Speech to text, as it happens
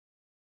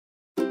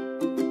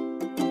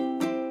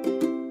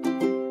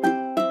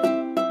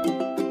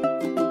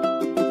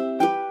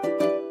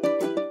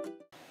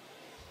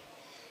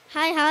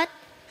Hi, Hot.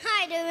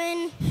 Hi,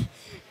 Devin.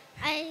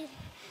 I.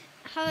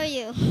 How are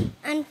you?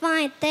 I'm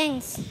fine,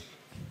 thanks.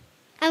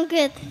 I'm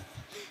good.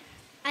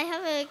 I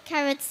have a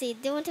carrot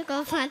seed. Do you want to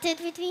go plant it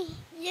with me?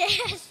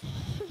 Yes.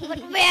 But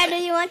where do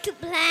you want to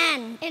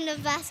plant? In the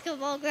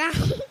basketball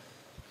ground.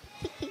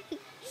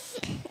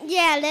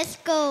 Yeah, let's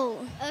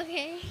go.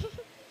 Okay.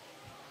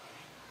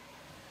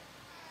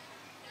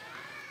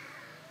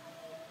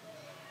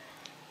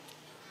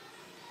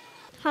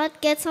 Hot,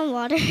 get some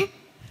water.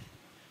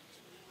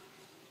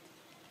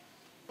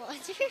 What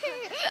is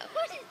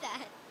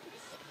that?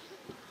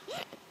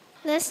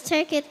 Let's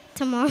check it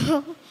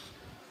tomorrow.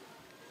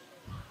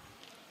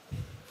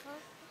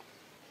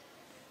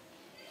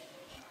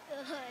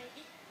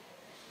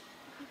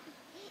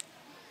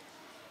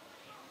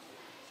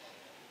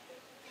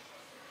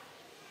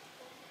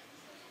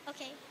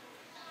 Okay.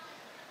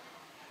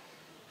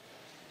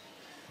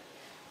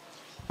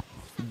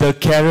 The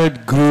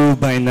carrot grew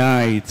by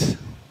night.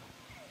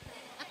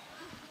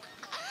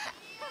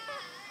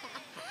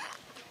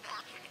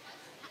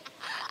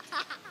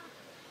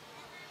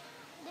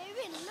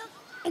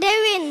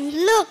 Devin,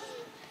 look.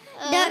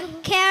 The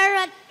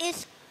carrot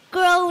is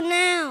grown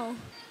now.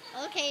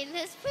 Okay,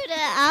 let's put it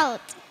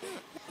out.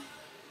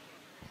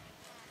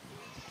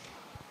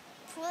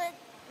 Pull it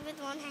with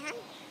one hand.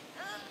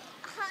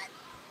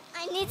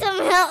 I need some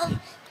help.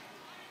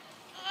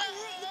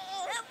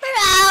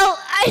 Bro,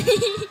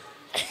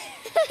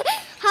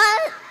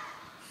 Hot.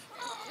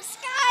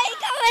 Sky,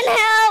 come and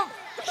help.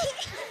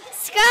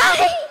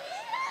 Sky.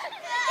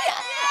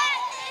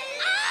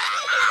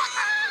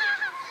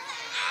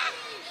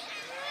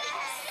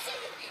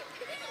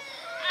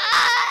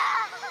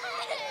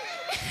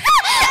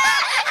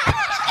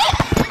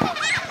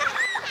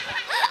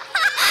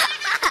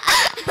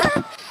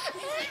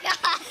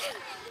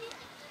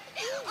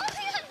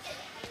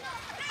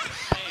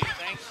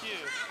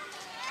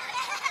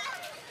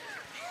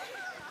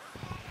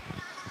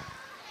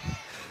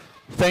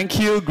 Thank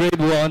you, grade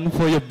 1,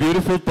 for your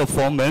beautiful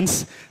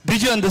performance.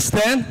 Did you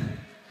understand?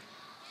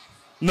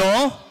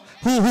 No?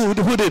 Who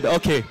did?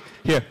 Okay,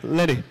 here,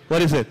 Lenny,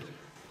 what is it?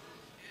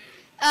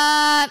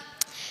 I'm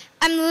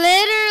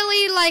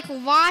literally like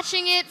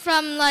watching it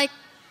from like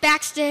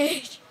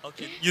backstage.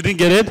 Okay, you didn't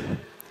get it?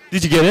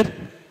 Did you get it?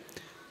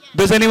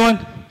 Does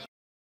anyone?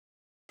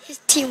 It's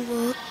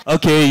teamwork.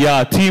 Okay,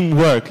 yeah,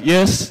 teamwork,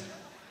 yes?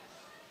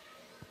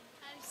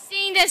 I've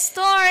seen the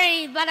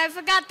story, but I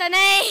forgot the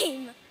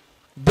name.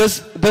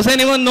 Does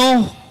anyone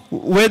know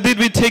where did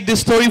we take this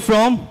story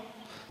from?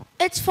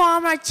 It's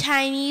from a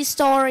Chinese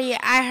story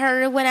I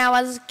heard when I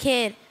was a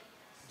kid.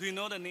 Do you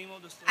know the name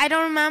of the story? I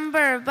don't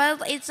remember,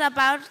 but it's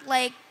about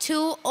like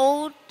two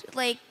old,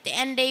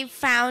 and they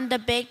found a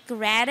big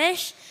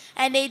radish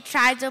and they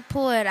tried to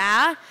pull it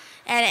out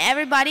and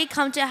everybody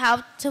come to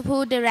help to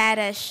pull the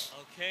radish.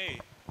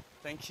 Okay,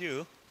 thank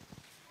you.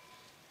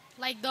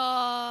 Like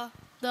the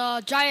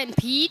giant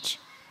peach.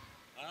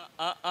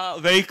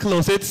 Very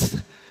close.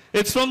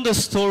 It's from the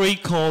story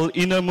called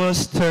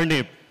Innermost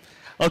Turnip.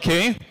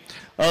 Okay,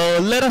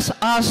 let us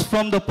ask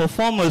from the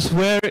performers,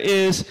 where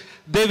is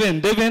Devin?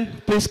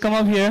 Devin, please come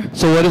up here.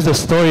 So what is the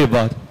story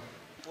about?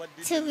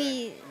 To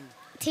be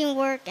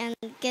teamwork and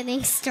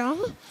getting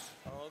strong.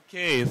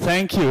 Okay,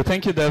 thank you.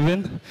 Thank you,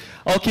 Devin.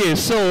 Okay,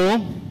 so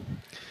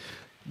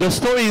the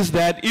story is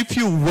that if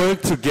you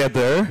work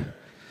together,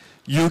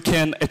 you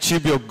can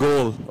achieve your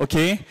goal,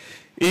 okay?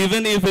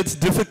 Even if it's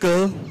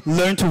difficult,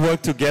 learn to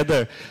work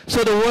together.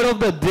 So the word of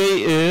the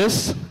day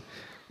is,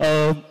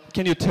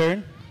 can you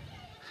turn?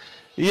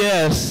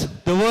 Yes,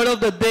 the word of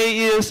the day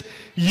is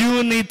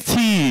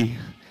unity.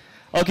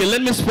 Okay,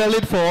 let me spell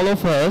it for all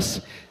of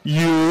us.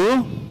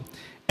 U-N-I-T-Y.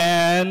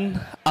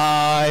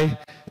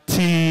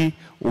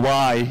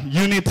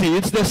 Unity.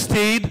 It's the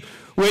state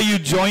where you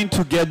join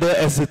together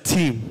as a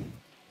team.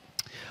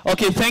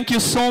 Okay, thank you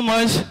so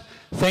much.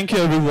 Thank you,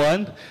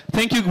 everyone.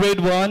 Thank you,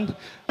 grade 1.